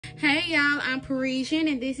Hey y'all, I'm Parisian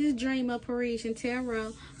and this is Dreamer Parisian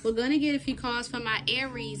Tarot. We're going to get a few cards for my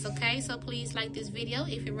Aries, okay? So please like this video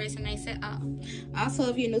if it resonates at all. Also,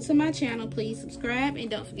 if you're new to my channel, please subscribe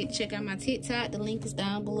and don't forget to check out my TikTok. The link is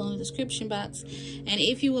down below in the description box. And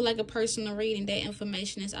if you would like a personal reading, that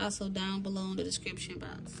information is also down below in the description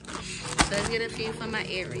box. So let's get a few for my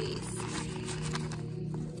Aries.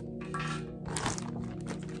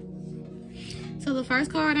 So the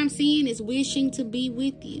first card I'm seeing is wishing to be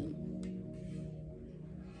with you.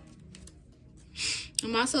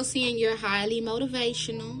 I'm also seeing you're highly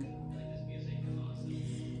motivational.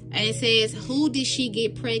 And it says, who did she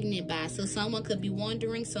get pregnant by? So someone could be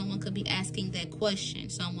wondering, someone could be asking that question.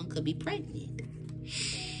 Someone could be pregnant.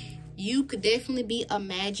 You could definitely be a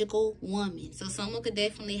magical woman. So someone could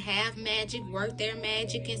definitely have magic, work their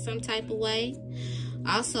magic in some type of way.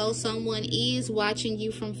 Also, someone is watching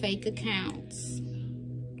you from fake accounts.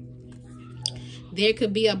 There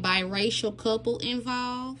could be a biracial couple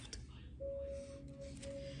involved.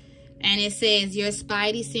 And it says your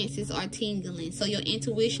spidey senses are tingling. So your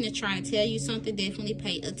intuition is trying to tell you something. Definitely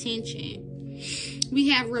pay attention. We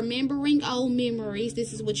have remembering old memories.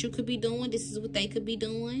 This is what you could be doing. This is what they could be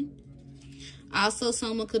doing. Also,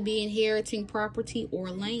 someone could be inheriting property or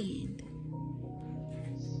land.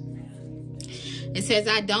 It says,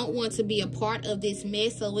 I don't want to be a part of this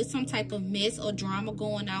mess. So it's some type of mess or drama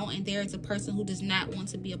going on. And there is a person who does not want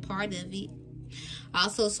to be a part of it.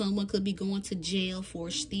 Also, someone could be going to jail for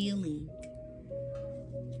stealing.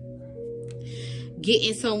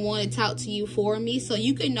 Getting someone to talk to you for me. So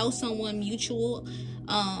you could know someone mutual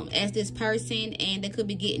as this person. And they could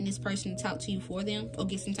be getting this person to talk to you for them. Or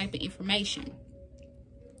get some type of information.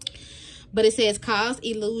 But it says cause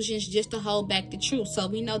illusions just to hold back the truth. So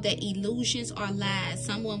we know that illusions are lies.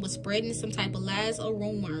 Someone was spreading some type of lies or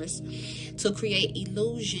rumors to create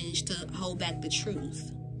illusions to hold back the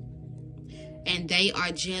truth. And they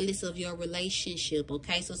are jealous of your relationship,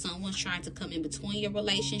 okay? So someone's trying to come in between your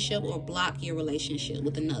relationship or block your relationship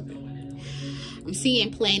with another. I'm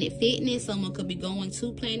seeing Planet Fitness. Someone could be going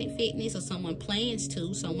to Planet Fitness or someone plans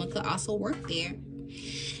to. Someone could also work there.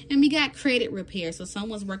 And we got credit repair. So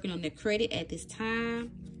someone's working on their credit at this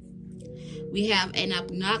time. We have an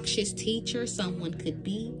obnoxious teacher. Someone could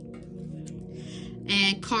be.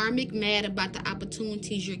 And karmic mad about the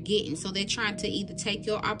opportunities you're getting. So they're trying to either take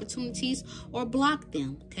your opportunities or block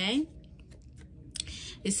them. Okay.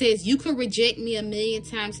 It says you could reject me 1,000,000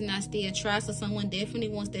 times and I still try. So someone definitely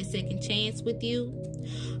wants that second chance with you.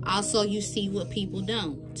 Also, you see what people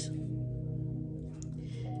don't.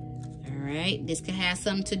 Right, this could have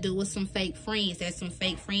something to do with some fake friends. There's some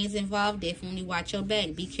fake friends involved. Definitely watch your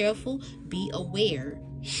back. Be careful. Be aware.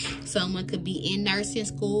 Someone could be in nursing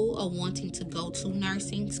school or wanting to go to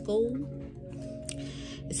nursing school.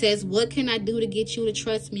 It says, what can I do to get you to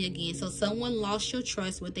trust me again? So someone lost your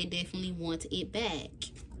trust, but they definitely want it back.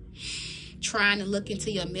 Trying to look into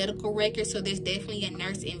your medical record. So there's definitely a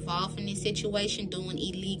nurse involved in this situation doing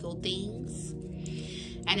illegal things.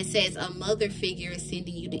 And it says a mother figure is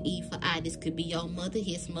sending you the evil eye. This could be your mother,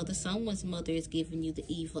 his mother, someone's mother is giving you the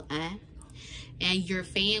evil eye. And your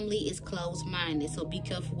family is closed-minded. So be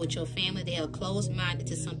careful with your family. They are closed-minded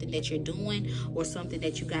to something that you're doing or something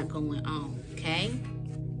that you got going on. Okay?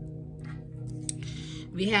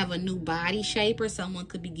 We have a new body shaper. Someone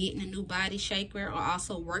could be getting a new body shaper or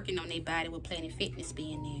also working on their body with Planet Fitness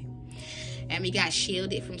being there. And we got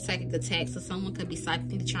shielded from psychic attacks. So someone could be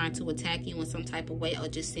psychically trying to attack you in some type of way or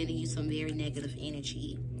just sending you some very negative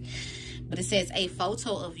energy. But it says a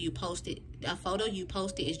photo of you posted. A photo you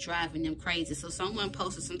posted is driving them crazy. So someone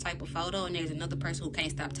posted some type of photo and there's another person who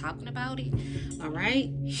can't stop talking about it. All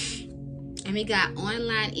right. And we got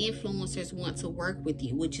online influencers want to work with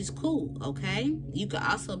you, which is cool. Okay. You could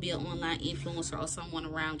also be an online influencer or someone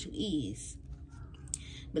around you is.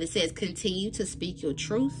 But it says continue to speak your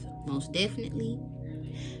truth, most definitely.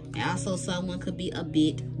 And also someone could be a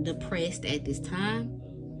bit depressed at this time.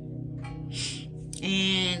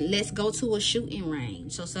 And let's go to a shooting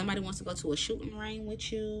range. So somebody wants to go to a shooting range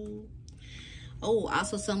with you. Oh,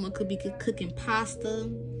 also someone could be cooking pasta.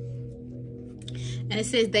 And it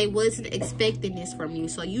says they wasn't expecting this from you.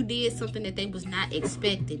 So you did something that they was not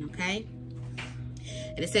expecting, okay?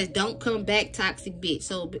 And it says, don't come back, toxic bitch.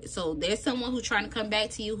 So there's someone who's trying to come back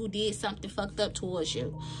to you who did something fucked up towards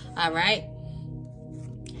you. All right.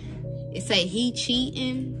 It say he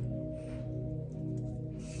cheating.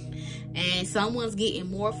 And someone's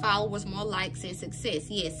getting more followers, more likes, and success.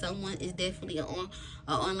 Yes, someone is definitely an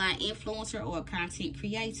online influencer or a content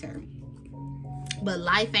creator. But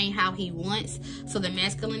life ain't how he wants. So the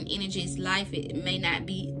masculine energy's life, it may not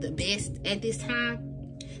be the best at this time.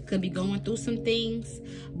 could be going through some things,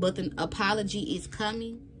 but an apology is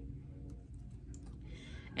coming.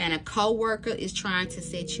 And a co-worker is trying to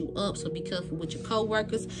set you up. So be careful with your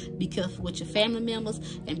co-workers, be careful with your family members,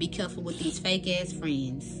 and be careful with these fake-ass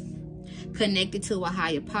friends. Connected to a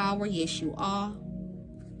higher power, yes you are.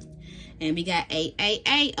 And we got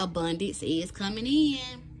 888, abundance is coming in.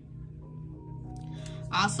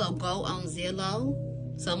 Also, go on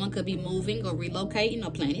Zillow. Someone could be moving or relocating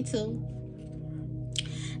or planning to.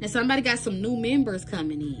 And somebody got some new members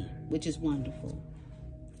coming in, which is wonderful.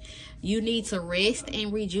 You need to rest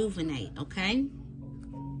and rejuvenate, okay?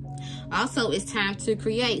 Also, it's time to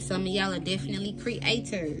create. Some of y'all are definitely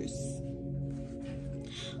creators.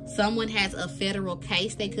 Someone has a federal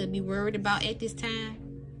case they could be worried about at this time.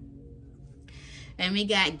 And we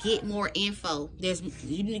got get more info.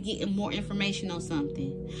 You need to get more information on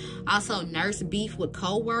something. Also, nurse beef with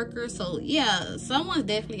co-workers. So, yeah, someone's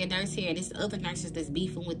definitely a nurse here. There's other nurses that's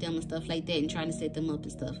beefing with them and stuff like that and trying to set them up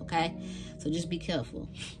and stuff, okay? So, just be careful.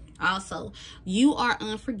 Also, you are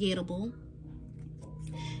unforgettable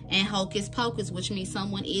and hocus pocus, which means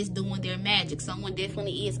someone is doing their magic. Someone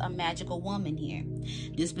definitely is a magical woman here.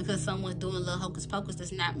 Just because someone's doing a little hocus pocus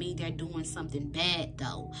does not mean they're doing something bad,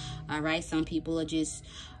 though. All right, some people are just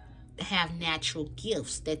have natural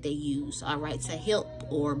gifts that they use, all right, to help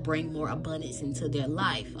or bring more abundance into their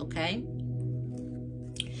life, okay?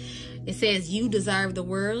 It says you deserve the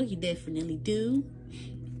world. You definitely do.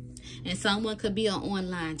 And someone could be an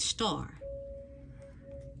online star.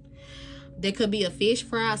 There could be a fish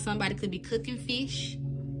fry. Somebody could be cooking fish.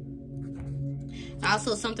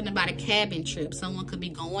 Also, something about a cabin trip. Someone could be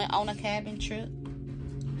going on a cabin trip.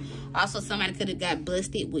 Also, somebody could have got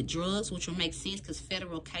busted with drugs, which will make sense because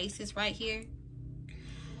federal cases right here.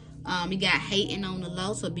 We got hating on the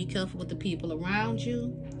low, so be careful with the people around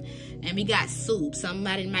you. And we got soup.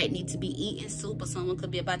 Somebody might need to be eating soup, or someone could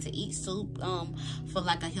be about to eat soup for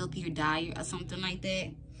like a healthier diet or something like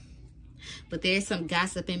that. But there's some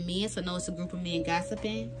gossiping men, so no, it's a group of men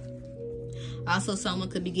gossiping. Also, someone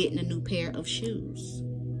could be getting a new pair of shoes.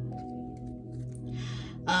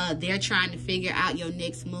 They're trying to figure out your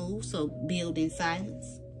next move, so build in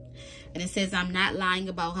silence. And it says, I'm not lying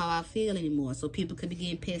about how I feel anymore. So people could be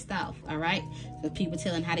getting pissed off, all right? So people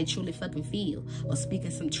telling how they truly fucking feel or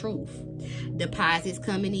speaking some truth. Deposits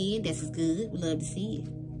coming in. This is good. We love to see it.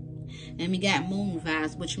 And we got moon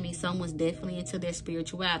vibes, which means someone's definitely into their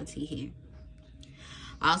spirituality here.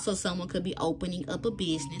 Also, someone could be opening up a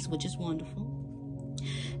business, which is wonderful.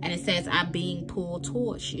 And it says, I'm being pulled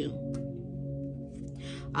towards you.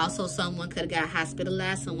 Also, someone could have got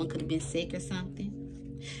hospitalized. Someone could have been sick or something.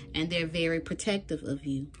 And they're very protective of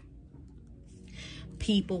you.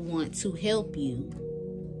 People want to help you.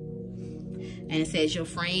 And it says your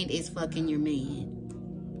friend is fucking your man.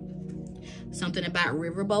 Something about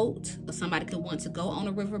riverboat. Or somebody could want to go on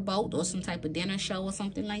a riverboat or some type of dinner show or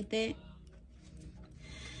something like that.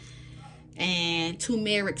 And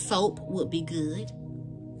turmeric soap would be good.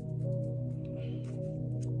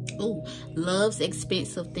 Ooh, loves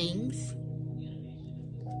expensive things.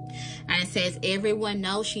 And it says, everyone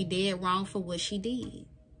knows she did wrong for what she did.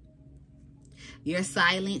 Your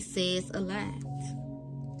silence says a lot.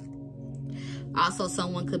 Also,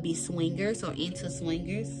 someone could be swingers or into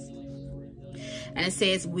swingers. And it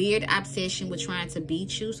says, weird obsession with trying to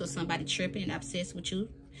beat you. So somebody tripping and obsessed with you.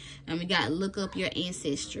 And we got look up your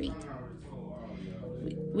ancestry.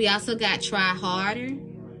 We also got try harder.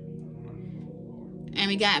 And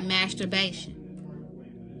we got masturbation.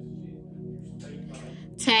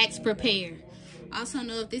 Tax prepare. Also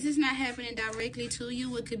know if this is not happening directly to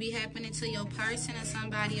you, it could be happening to your person or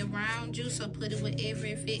somebody around you. So put it wherever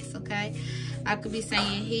it fits, okay? I could be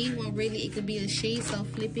saying he when really it could be a she. So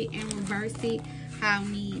flip it and reverse it how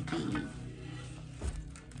need be.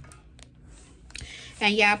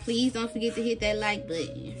 And y'all, please don't forget to hit that like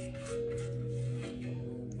button.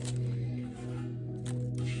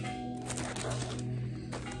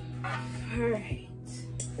 All right.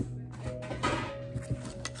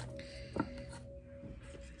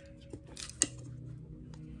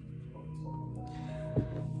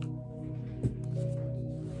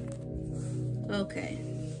 Okay.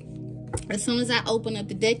 As soon as I open up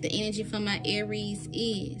the deck, the energy for my Aries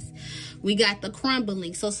is, we got the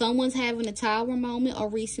crumbling. So someone's having a tower moment or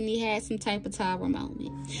recently had some type of tower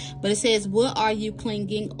moment. But it says, what are you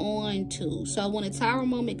clinging on to? So when a tower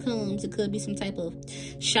moment comes, it could be some type of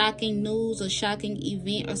shocking news or shocking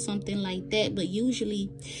event or something like that. But usually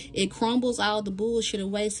it crumbles all the bullshit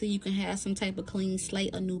away so you can have some type of clean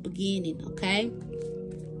slate, a new beginning, okay?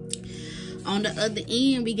 On the other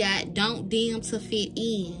end, we got don't dim to fit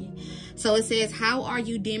in. So it says, how are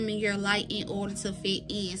you dimming your light in order to fit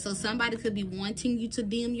in? So somebody could be wanting you to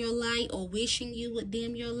dim your light or wishing you would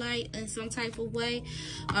dim your light in some type of way.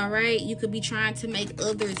 All right. You could be trying to make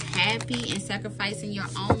others happy and sacrificing your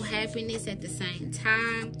own happiness at the same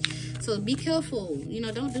time. So be careful. You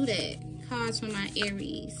know, don't do that. Cards for my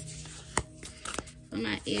Aries. For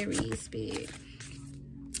my Aries spirit.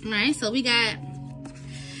 All right. So we got,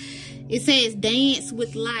 it says dance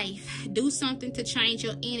with life. Do something to change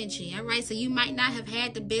your energy. All right. So you might not have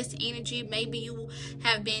had the best energy. Maybe you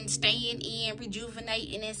have been staying in,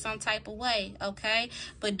 rejuvenating in some type of way. Okay.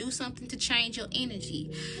 But do something to change your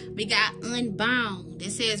energy. We got unbound. It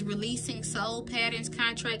says releasing soul patterns,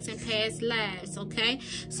 contracts, and past lives. Okay.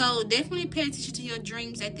 So definitely pay attention to your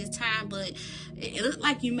dreams at this time. But it looks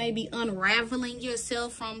like you may be unraveling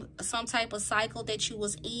yourself from some type of cycle that you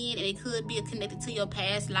was in. And it could be connected to your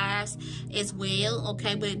past lives as well.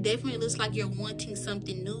 Okay. But it definitely looks like you're wanting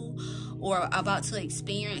something new or about to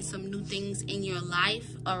experience some new things in your life.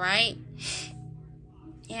 All right.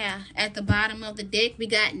 Yeah, at the bottom of the deck, we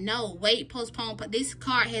got no, wait, postpone. But this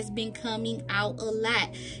card has been coming out a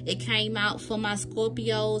lot. It came out for my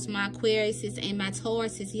Scorpios, my Aquariuses, and my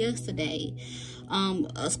Tauruses yesterday.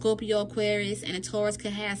 A Scorpio, Aquarius, and a Taurus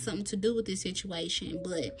could have something to do with this situation,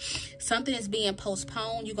 but something is being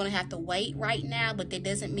postponed. You're going to have to wait right now, but that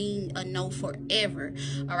doesn't mean a no forever.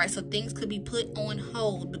 All right, so things could be put on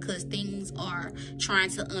hold because things are trying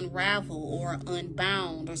to unravel or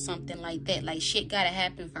unbound or something like that. Like shit got to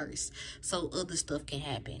happen first so other stuff can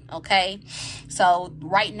happen, okay? So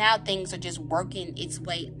right now, things are just working its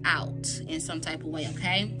way out in some type of way,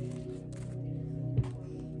 okay?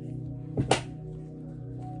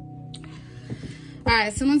 All right,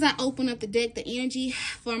 as soon as I open up the deck, the energy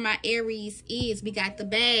for my Aries is, we got the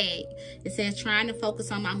bag. It says trying to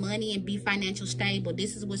focus on my money and be financially stable.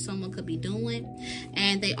 This is what someone could be doing.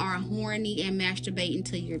 And they are horny and masturbating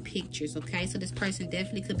to your pictures, okay? So this person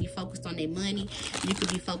definitely could be focused on their money. You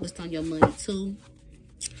could be focused on your money too.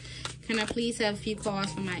 Can I please have a few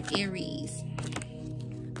cards for my Aries?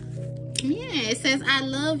 Yeah, it says, I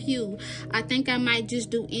love you. I think I might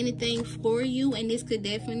just do anything for you. And this could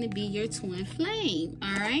definitely be your twin flame.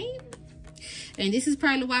 All right. And this is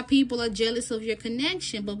probably why people are jealous of your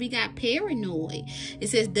connection. But we got paranoid. It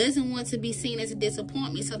says doesn't want to be seen as a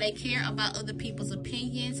disappointment. So they care about other people's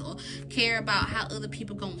opinions or care about how other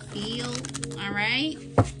people gonna feel. All right.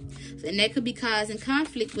 And that could be causing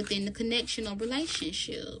conflict within the connection or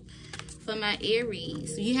relationship. For my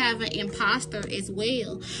Aries, you have an imposter as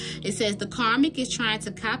well. It says the karmic is trying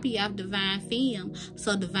to copy off divine femme,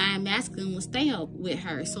 so divine masculine will stay up with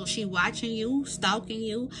her. So she watching you, stalking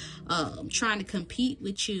you, trying to compete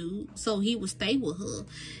with you, so he will stay with her.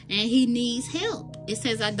 And he needs help. It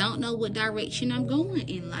says I don't know what direction I'm going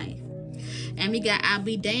in life. And we got, I'll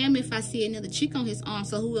be damned if I see another chick on his arm.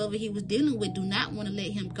 So whoever he was dealing with do not want to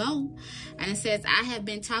let him go. And it says, I have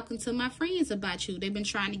been talking to my friends about you. They've been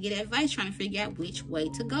trying to get advice, trying to figure out which way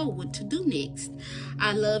to go, what to do next.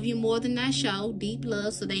 I love you more than I show. Deep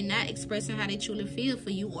love. So they're not expressing how they truly feel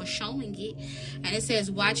for you or showing it. And it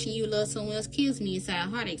says, watching you love someone else kills me inside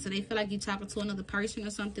heartache. So they feel like you're talking to another person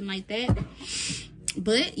or something like that.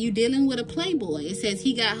 But you're dealing with a playboy. It says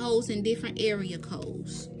he got holes in different area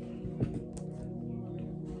codes.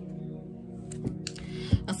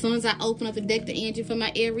 As soon as I open up the deck, the energy for my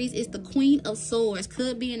Aries is the Queen of Swords.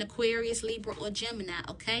 Could be an Aquarius, Libra, or Gemini,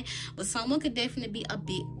 okay? But someone could definitely be a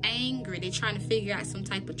bit angry. They're trying to figure out some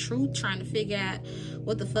type of truth, trying to figure out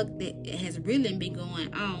what the fuck that has really been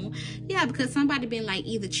going on. Yeah, because somebody been like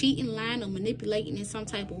either cheating, lying, or manipulating in some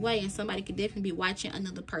type of way. And somebody could definitely be watching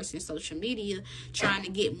another person's social media, trying to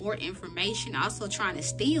get more information, also trying to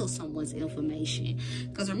steal someone's information.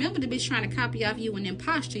 Because remember, the bitch trying to copy off you and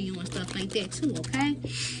imposter you and stuff like that too, okay?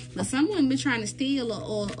 But someone been trying to steal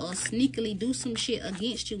or sneakily do some shit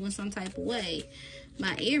against you in some type of way.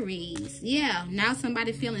 My Aries, yeah, now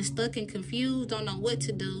somebody feeling stuck and confused, don't know what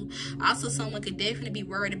to do. Also, someone could definitely be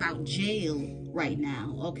worried about jail right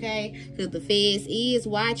now, okay? Because the feds is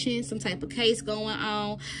watching some type of case going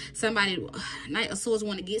on. Somebody, Knight of Swords,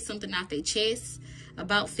 want to get something off their chest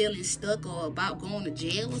about feeling stuck or about going to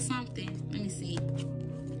jail or something. Let me see.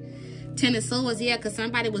 Ten of Swords, yeah, because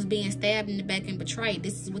somebody was being stabbed in the back and betrayed.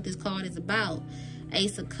 This is what this card is about.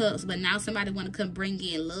 Ace of Cups. But now somebody want to come bring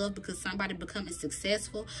in love because somebody becoming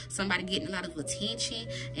successful. Somebody getting a lot of attention.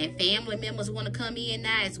 And family members want to come in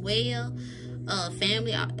now as well.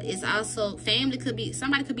 Family is also, family could be,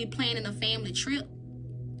 somebody could be planning a family trip.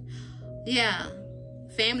 Yeah.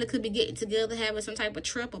 Family could be getting together, having some type of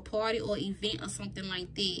trip, or party, or event, or something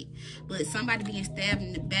like that. But somebody being stabbed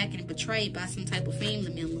in the back and betrayed by some type of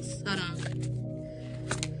family members. Hold on.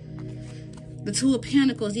 The Two of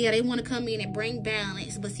Pentacles, yeah, they want to come in and bring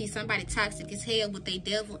balance. But see, somebody toxic as hell with their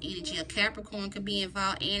devil energy. A Capricorn could be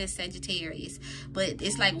involved and a Sagittarius. But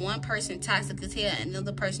it's like one person toxic as hell and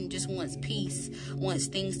another person just wants peace, wants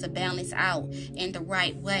things to balance out in the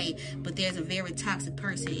right way. But there's a very toxic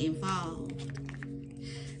person involved.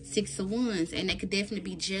 Six of Wands, and they could definitely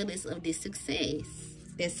be jealous of this success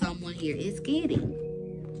that someone here is getting.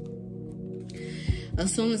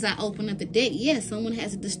 As soon as I open up the deck, yeah, someone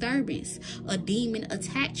has a disturbance, a demon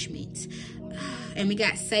attachment. And we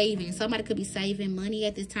got saving. Somebody could be saving money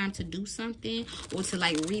at this time to do something or to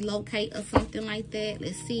like relocate or something like that.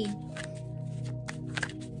 Let's see.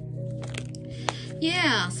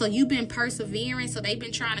 Yeah, so you've been persevering. So they've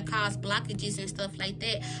been trying to cause blockages and stuff like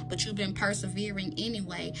that, but you've been persevering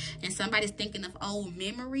anyway. And somebody's thinking of old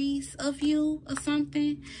memories of you or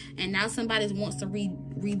something. And now somebody wants to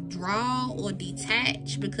withdraw or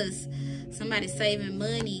detach because somebody's saving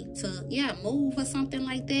money to, yeah, move or something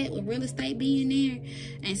like that, with real estate being there.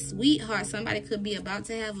 And sweetheart, somebody could be about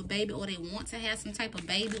to have a baby, or they want to have some type of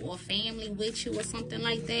baby or family with you or something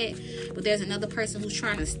like that. But there's another person who's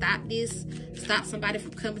trying to stop this, stop somebody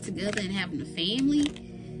from coming together and having a family.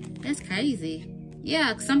 That's crazy.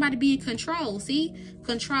 Yeah, somebody being controlled. See?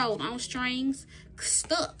 Controlled, on strings,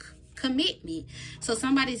 stuck. Commitment. So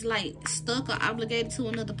somebody's like stuck or obligated to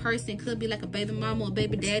another person. Could be like a baby mama or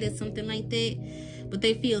baby daddy or something like that. But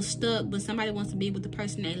they feel stuck, but somebody wants to be with the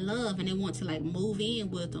person they love and they want to like move in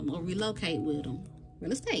with them or relocate with them.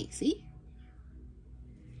 Real estate, see?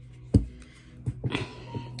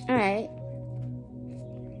 All right.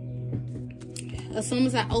 As soon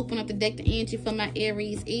as I open up the deck, the energy for my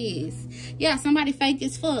Aries is, yeah, somebody fake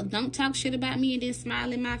as fuck. Don't talk shit about me and then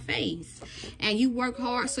smile in my face. And you work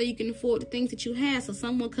hard so you can afford the things that you have. So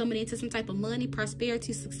someone coming into some type of money,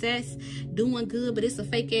 prosperity, success, doing good, but it's a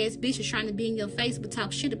fake ass bitch that's trying to be in your face but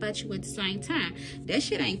talk shit about you at the same time. That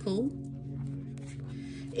shit ain't cool.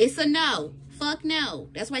 It's a no. Fuck no.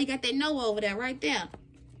 That's why you got that no over there, right there.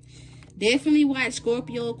 Definitely watch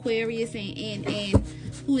Scorpio, Aquarius, and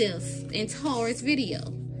who else? And Taurus video.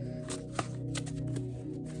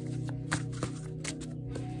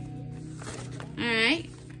 Alright.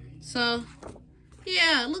 So,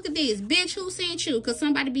 yeah, look at this. Bitch, who sent you? Because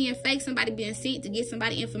somebody being fake, somebody being sent to get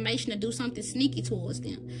somebody information to do something sneaky towards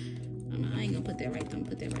them. I ain't going to put that right there. I'm going to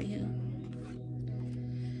put that right here.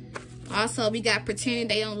 Also, we got pretending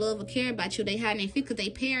they don't love or care about you. They hiding their feet because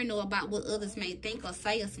they paranoid about what others may think or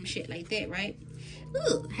say or some shit like that, right?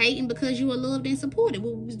 Look, hating because you are loved and supported,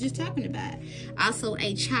 what we was just talking about. Also,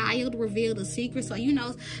 a child revealed a secret. So you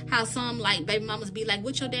know how some like baby mamas be like,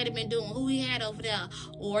 what your daddy been doing? Who he had over there?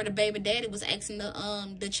 Or the baby daddy was asking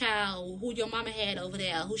the child who your mama had over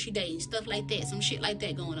there, who she dating, stuff like that. Some shit like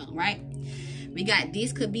that going on, right? We got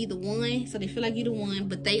this could be the one, so they feel like you're the one,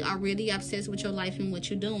 but they are really obsessed with your life and what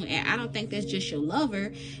you're doing. And I don't think that's just your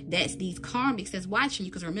lover. That's these karmics that's watching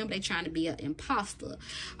you, because remember, they're trying to be an imposter.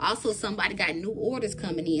 Also, somebody got new orders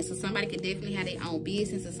coming in, so somebody could definitely have their own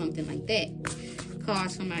business or something like that.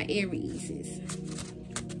 Cards from my Aries.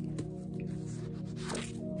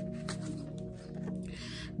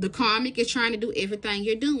 The karmic is trying to do everything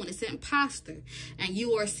you're doing. It's an imposter. And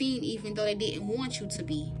you are seen even though they didn't want you to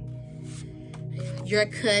be. Your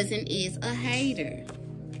cousin is a hater.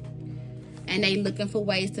 And they looking for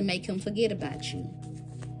ways to make him forget about you.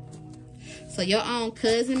 So your own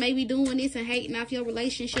cousin may be doing this and hating off your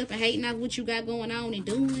relationship and hating off what you got going on and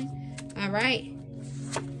doing. Alright.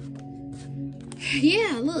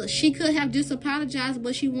 Yeah, look, she could have just apologized,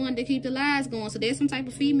 but she wanted to keep the lies going. So there's some type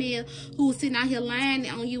of female who was sitting out here lying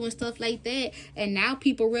on you and stuff like that. And now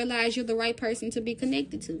people realize you're the right person to be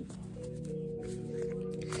connected to.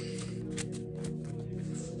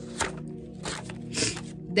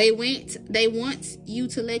 They want you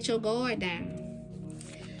to let your guard down.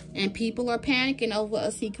 And people are panicking over a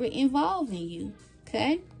secret involving you.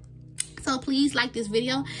 Okay? So please like this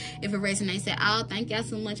video if it resonates at all. Thank y'all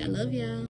so much. I love y'all.